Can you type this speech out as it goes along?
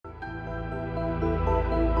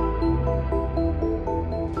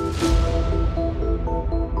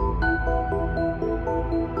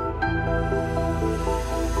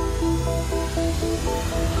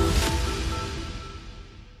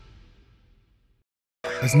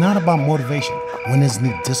It's not about motivation. Winners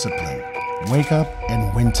need discipline. Wake up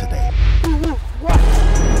and win today.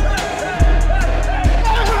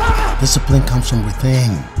 Discipline comes from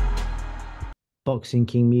within. Boxing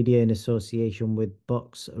King Media in association with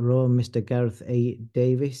Box Row, Mr. Gareth A.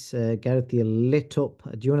 Davies. Gareth, you're lit up.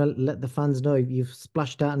 Do you want to let the fans know if you've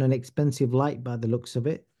splashed out on an expensive light by the looks of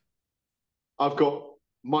it? I've got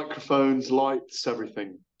microphones, lights,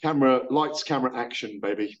 everything. Camera, lights, camera, action,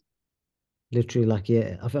 baby. Literally, like,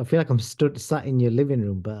 yeah, I feel like I'm sat in your living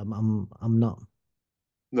room, but I'm not.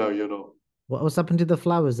 No, you're not. What's happened to the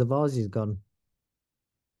flowers? The vase is gone.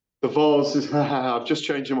 The vase is. I've just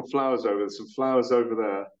changed my flowers over. There's some flowers over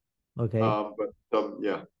there. Okay,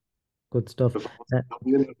 Yeah, good stuff. the vase. I'll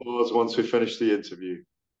be in the vase once we finish the interview.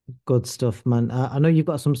 Good stuff, man. I know you've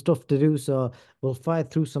got some stuff to do, so we'll fire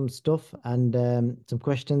through some stuff and some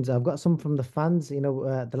questions. I've got some from the fans.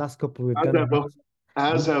 The last couple we've As done. ever,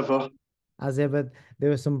 as ever. As ever, there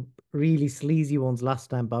were some really sleazy ones last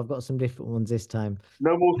time, but I've got some different ones this time.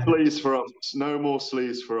 No more sleeves for us. No more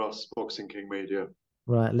sleeves for us, Boxing King Media.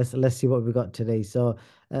 Right, let's see what we got today. So,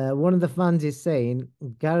 one of the fans is saying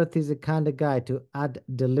Gareth is the kind of guy to add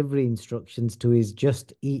delivery instructions to his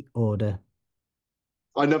Just Eat order.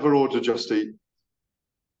 I never order Just Eat.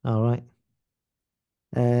 All right.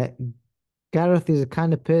 Uh, Gareth is the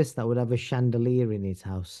kind of person that would have a chandelier in his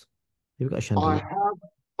house. You've got a I chandelier. have.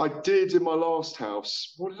 I did in my last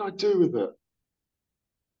house. What did I do with it?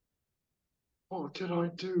 What did I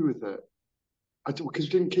do with it? I do because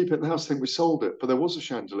we didn't keep it in the house. I think we sold it, but there was a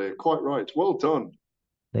chandelier. Quite right. Well done.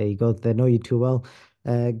 There you go. They know you too well.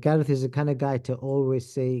 Gareth is the kind of guy to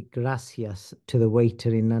always say gracias to the waiter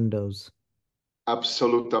in Nando's.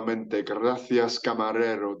 Absolutamente. Gracias,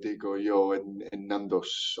 camarero, digo yo in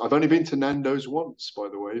Nando's. I've only been to Nando's once, by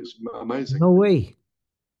the way. It's amazing. No way.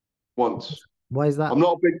 Once. Why is that? I'm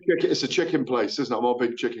not a big chicken. It's a chicken place, isn't it? I'm not a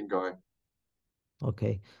big chicken guy.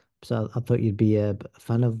 Okay. So I thought you'd be a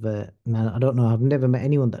fan of I don't know. I've never met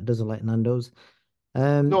anyone that doesn't like Nando's.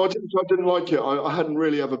 No, I didn't. I didn't like it. I hadn't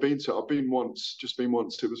really ever been to it. I've been once, just been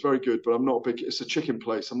once. It was very good, but I'm not a big. It's a chicken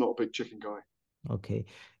place. I'm not a big chicken guy. Okay.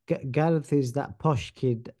 Gareth is that posh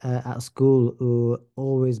kid at school who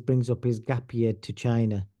always brings up his gap year to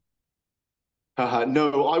China.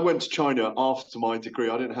 No, I went to China after my degree.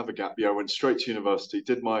 I didn't have a gap year. I went straight to university.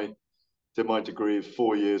 Did my degree of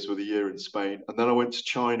 4 years with a year in Spain, and then I went to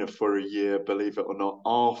China for a year. Believe it or not,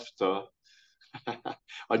 after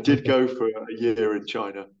I did Okay. go for a year in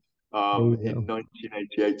China There you in go.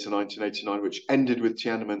 1988 to 1989, which ended with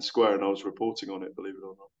Tiananmen Square, and I was reporting on it. Believe it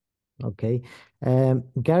or not. Okay.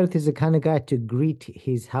 Gareth is the kind of guy to greet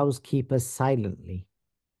his housekeeper silently.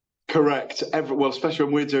 Correct. Well, especially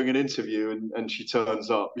when we're doing an interview and she turns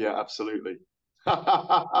up. Yeah, absolutely.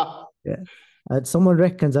 Yeah. Someone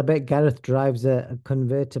reckons I bet Gareth drives a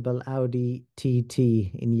convertible Audi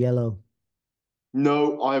TT in yellow.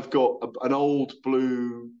 No, I've got an old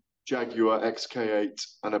blue Jaguar XK8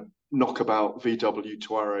 and a knockabout VW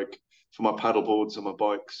Touareg for my paddle boards and my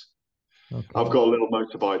bikes. I've Okay. got a little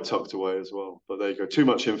motorbike tucked away as well. But there you go. Too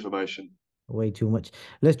much information. Way too much.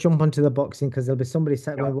 Let's jump onto the boxing because there'll be somebody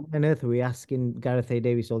sat Yeah. going, what on earth are we asking Gareth A.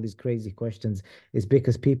 Davies all these crazy questions? It's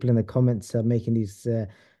because people in the comments are making these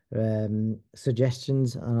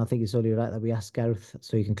suggestions, and I think it's only right that we ask Gareth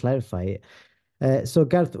so he can clarify it. So,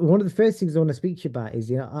 Gareth, one of the first things I want to speak to you about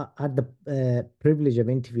is, I had the privilege of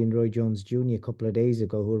interviewing Roy Jones Jr. a couple of days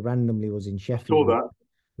ago, who randomly was in I saw Sheffield that.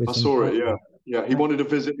 with I some saw it. Yeah. family. Yeah. He wanted to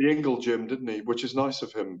visit the Ingle gym, didn't he? Which is nice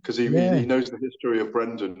of him because he Yeah, knows the history of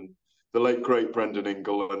Brendan, the late great Brendan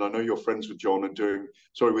Ingle, and I know you're friends with John and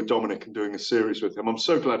with Dominic and doing a series with him. I'm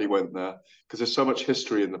so glad he went there because there's so much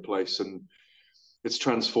history in the place and it's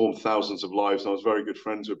transformed thousands of lives. And I was very good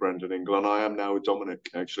friends with Brendan Ingle, and I am now with Dominic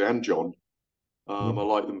actually and John. I yeah.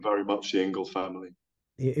 like them very much, the Ingle family.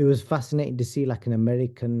 It was fascinating to see like an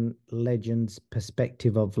American legend's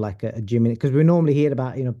perspective of like a gym because we normally hear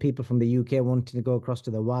about people from the UK wanting to go across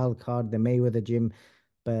to the wild card, the Mayweather gym,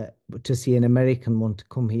 but to see an American want to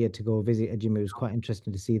come here to go visit a gym, it was quite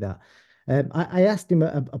interesting to see that. I asked him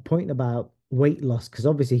a point about weight loss because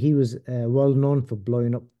obviously he was well known for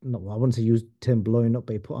blowing up. Not well, I wouldn't say use the term blowing up,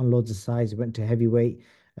 but he put on loads of size. He went to heavyweight,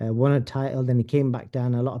 won a title, then he came back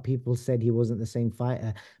down. A lot of people said he wasn't the same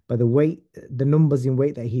fighter. But the numbers in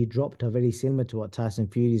weight that he dropped are very similar to what Tyson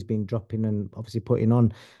Fury's been dropping and obviously putting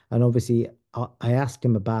on. And obviously, I asked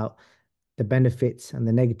him about the benefits and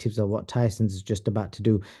the negatives of what Tyson's just about to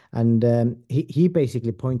do. And he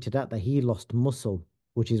basically pointed out that he lost muscle,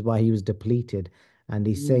 which is why he was depleted. And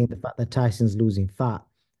he's saying the fact that Tyson's losing fat,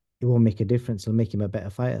 it won't make a difference. It'll make him a better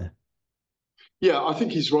fighter. Yeah, I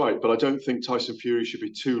think he's right, but I don't think Tyson Fury should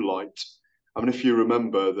be too light. I mean, if you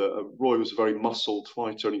remember that Roy was a very muscled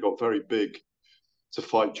fighter and he got very big to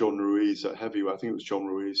fight John Ruiz at heavyweight. I think it was John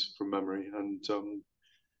Ruiz from memory, and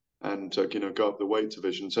you know, go up the weight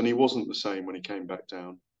divisions. And he wasn't the same when he came back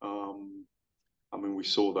down. I mean, we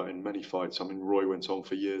saw that in many fights. I mean, Roy went on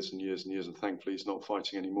for years and years and years, and thankfully he's not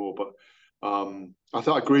fighting anymore. But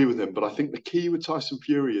I agree with him. But I think the key with Tyson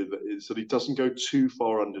Fury is that he doesn't go too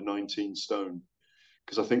far under 19 stone.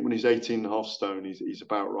 Because I think when he's 18.5 stone, he's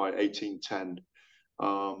about right, 18.10.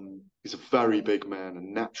 He's a very big man, a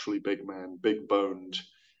naturally big man, big boned.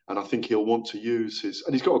 And I think he'll want to use his,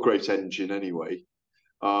 and he's got a great engine anyway.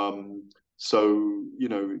 So, you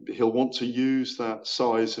know, he'll want to use that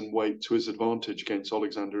size and weight to his advantage against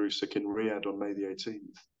Alexander Usyk in Riyadh on May the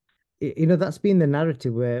 18th. You know, that's been the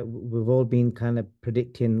narrative where we've all been kind of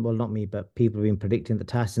predicting, well, not me, but people have been predicting that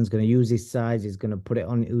Tyson's going to use his size, he's going to put it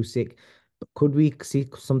on Usyk. But could we see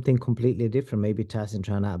something completely different? Maybe Tyson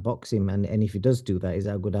trying to outbox him, and if he does do that, is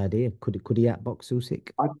that a good idea? Could he outbox Usyk?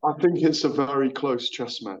 I think it's a very close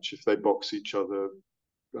chess match if they box each other.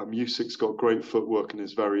 Usyk's got great footwork and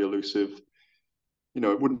is very elusive. You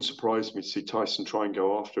know, it wouldn't surprise me to see Tyson try and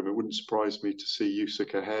go after him. It wouldn't surprise me to see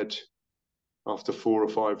Usyk ahead after 4 or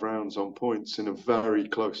 5 rounds on points in a very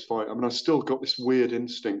close fight. I mean, I still got this weird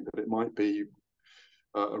instinct that it might be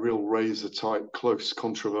a real razor-tight, close,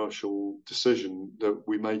 controversial decision that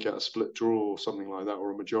we may get a split draw or something like that,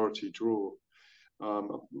 or a majority draw.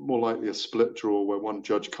 More likely a split draw where one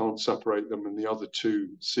judge can't separate them and the other two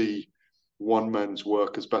see one man's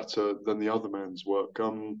work as better than the other man's work.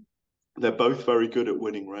 They're both very good at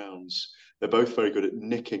winning rounds. They're both very good at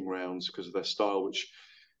nicking rounds because of their style, which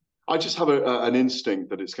I just have an instinct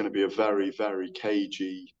that it's going to be a very, very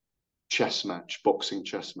cagey chess match, boxing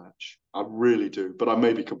chess match. I really do, but I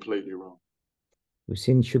may be completely wrong. We've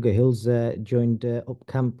seen Sugar Hills joined up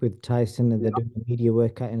camp with Tyson, and they're doing a media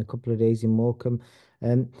workout in a couple of days in Morecambe.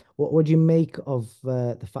 What do you make of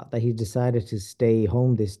the fact that he decided to stay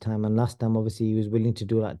home this time? And last time, obviously, he was willing to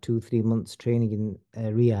do like 2-3 months training in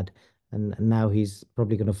Riyadh, and now he's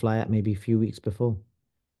probably going to fly out maybe a few weeks before.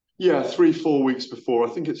 Yeah, 3-4 weeks before. I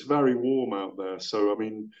think it's very warm out there, so I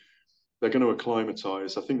mean, they're going to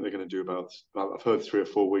acclimatise. I think they're going to do about I've heard 3 or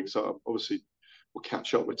 4 weeks. Obviously, we'll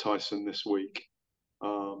catch up with Tyson this week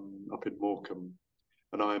up in Morecambe,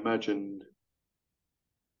 and I imagine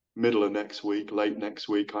middle of next week, late next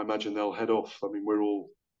week, I imagine they'll head off. I mean, we're all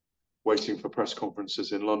waiting for press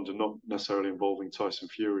conferences in London, not necessarily involving Tyson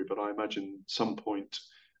Fury, but I imagine some point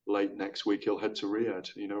late next week he'll head to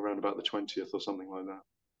Riyadh, you know, around about the 20th or something like that.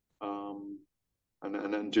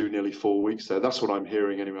 And then do nearly 4 weeks there. That's what I'm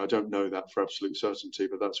hearing anyway. I don't know that for absolute certainty,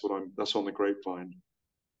 but that's on the grapevine.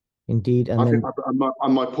 Indeed. And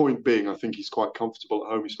my point being, I think he's quite comfortable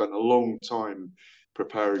at home. He spent a long time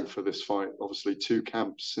preparing for this fight. Obviously, 2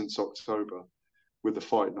 camps since October with the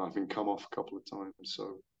fight now having come off a couple of times.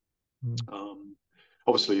 So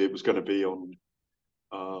obviously it was going to be on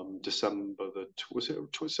February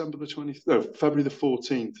the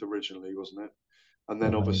 14th originally, wasn't it? And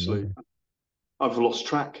then obviously I've lost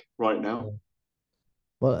track right now.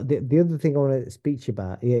 Well, the other thing I want to speak to you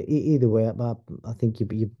about, yeah, either way, I think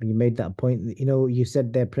you made that point. You know, you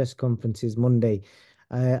said their press conference is Monday.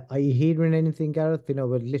 Are you hearing anything, Gareth? You know,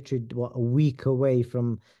 we're literally a week away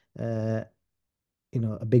from you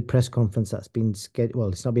know, a big press conference that's been scheduled. Well,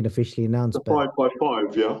 it's not been officially announced, but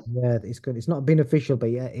 5x5, yeah. Yeah, it's good. It's not been official,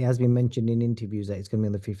 but yeah, it has been mentioned in interviews that it's going to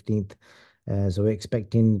be on the 15th. So we're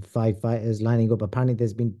expecting 5 fighters lining up. Apparently,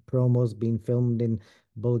 there's been promos being filmed in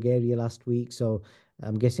Bulgaria last week. So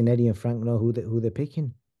I'm guessing Eddie and Frank know who they're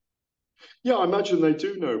picking. Yeah, I imagine they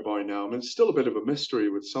do know by now. I mean, it's still a bit of a mystery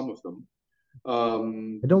with some of them.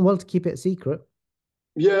 They don't want to keep it secret.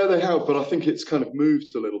 Yeah, they have, but I think it's kind of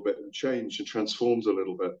moved a little bit and changed and transformed a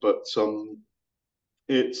little bit. But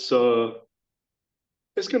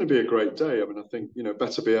it's going to be a great day. I mean, I think, you know,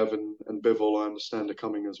 Beterbiev and Bivol, I understand, are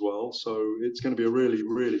coming as well. So it's going to be a really,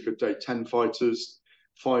 really good day. 10 fighters,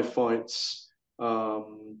 5 fights. I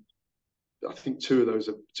think two of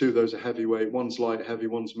those are heavyweight. One's light heavy,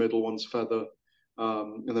 one's middle, one's feather.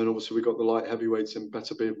 And then obviously we've got the light heavyweights in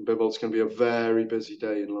Beterbiev and Bivol. It's going to be a very busy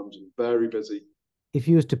day in London. Very busy. If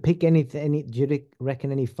you was to pick do you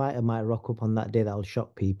reckon any fighter might rock up on that day that'll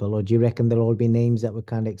shock people, or do you reckon there'll all be names that we're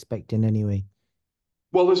kind of expecting anyway?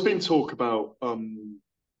 Well, there's been talk about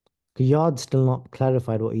Yard's still not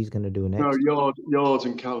clarified what he's going to do next. No, Yard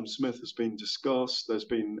and Callum Smith has been discussed. There's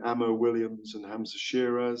been Amo Williams and Hamza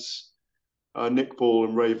Shiraz, Nick Ball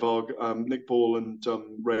and Ray Ford,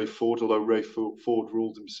 although Ray Ford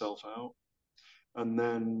ruled himself out. And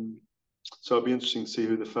then, so it'll be interesting to see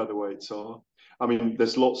who the featherweights are. I mean,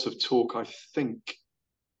 there's lots of talk. I think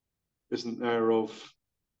isn't there, of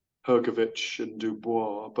Hergovich and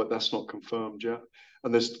Dubois, but that's not confirmed yet.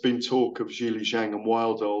 And there's been talk of Zhili Zhang and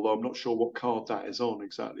Wilder, although I'm not sure what card that is on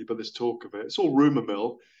exactly, but there's talk of it. It's all rumour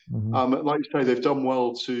mill. Like you say, they've done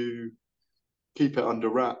well to keep it under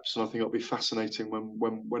wraps, and I think it'll be fascinating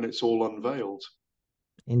when it's all unveiled.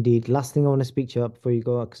 Indeed. Last thing I want to speak to you about before you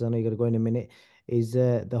go, because I know you got to go in a minute, is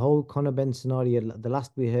the whole Conor Benn scenario. The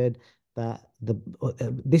last we heard that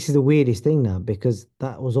this is the weirdest thing now, because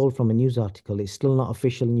that was all from a news article. It's still not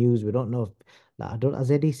official news. We don't know if, like, I don't,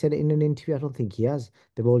 has Eddie said it in an interview? I don't think he has.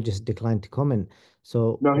 They've all just declined to comment.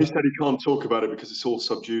 So no, he said he can't talk about it because it's all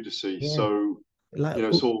sub judice. yeah. So like,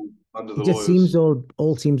 it's all under the it just lawyers. seems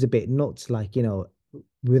all seems a bit nuts, like,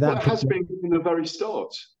 without it has been from the very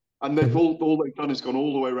start. And they've all they've done is gone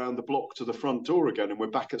all the way around the block to the front door again, and we're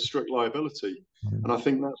back at strict liability. And I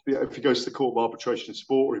think that's if he goes to the Court of Arbitration in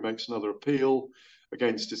Sport, or he makes another appeal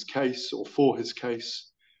against his case or for his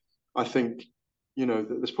case, I think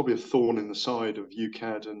there's probably a thorn in the side of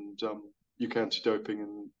UKAD and UK Anti-Doping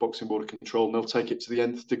and Boxing Board of Control, and they'll take it to the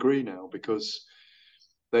nth degree now, because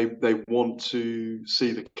they want to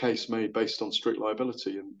see the case made based on strict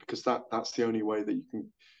liability, and because that's the only way that you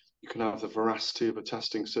can have the veracity of a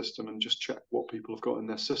testing system and just check what people have got in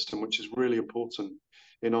their system, which is really important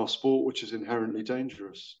in our sport, which is inherently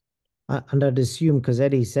dangerous. And I'd assume, because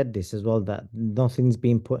Eddie said this as well, that nothing's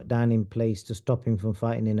been put down in place to stop him from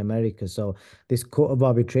fighting in America. So this Court of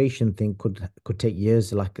Arbitration thing could take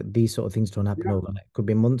years. Like, these sort of things don't happen overnight. Could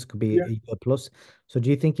be months, could be a year plus. So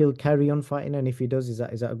do you think he'll carry on fighting? And if he does, is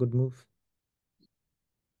that a good move?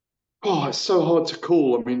 Oh, it's so hard to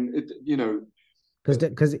call. I mean,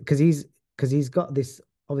 because he's got this.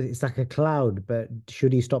 Obviously, it's like a cloud. But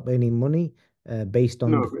should he stop earning money based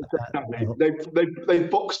on? No, exactly. They've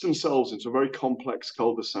boxed themselves into a very complex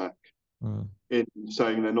cul-de-sac in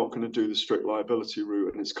saying they're not going to do the strict liability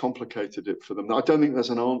route, and it's complicated it for them. I don't think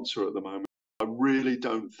there's an answer at the moment. I really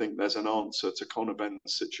don't think there's an answer to Conor Benn's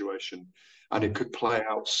situation, and it could play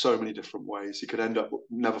out so many different ways. He could end up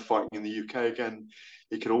never fighting in the UK again.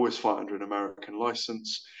 He could always fight under an American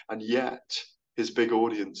license, and yet his big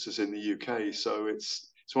audience is in the UK. So it's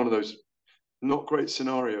one of those not great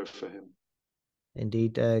scenarios for him.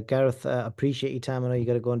 Indeed. Gareth, appreciate your time. I know you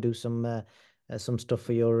got to go and do some stuff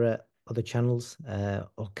for your other channels.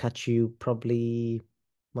 I'll catch you probably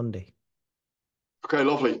Monday. Okay,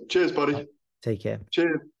 lovely. Cheers, buddy. Take care.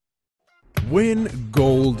 Cheers. Win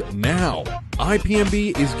gold now.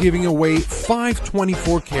 IPMB is giving away 5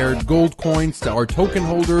 24-karat gold coins to our token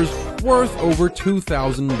holders worth over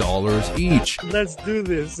 $2,000 each. Let's do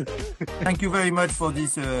this. Thank you very much for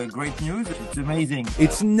this great news. It's amazing.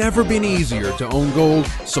 It's never been easier to own gold,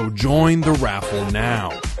 so join the raffle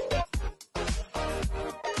now.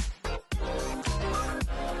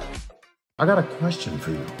 I got a question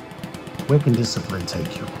for you. Where can discipline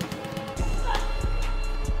take you?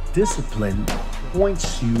 Discipline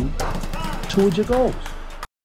points you towards your goals.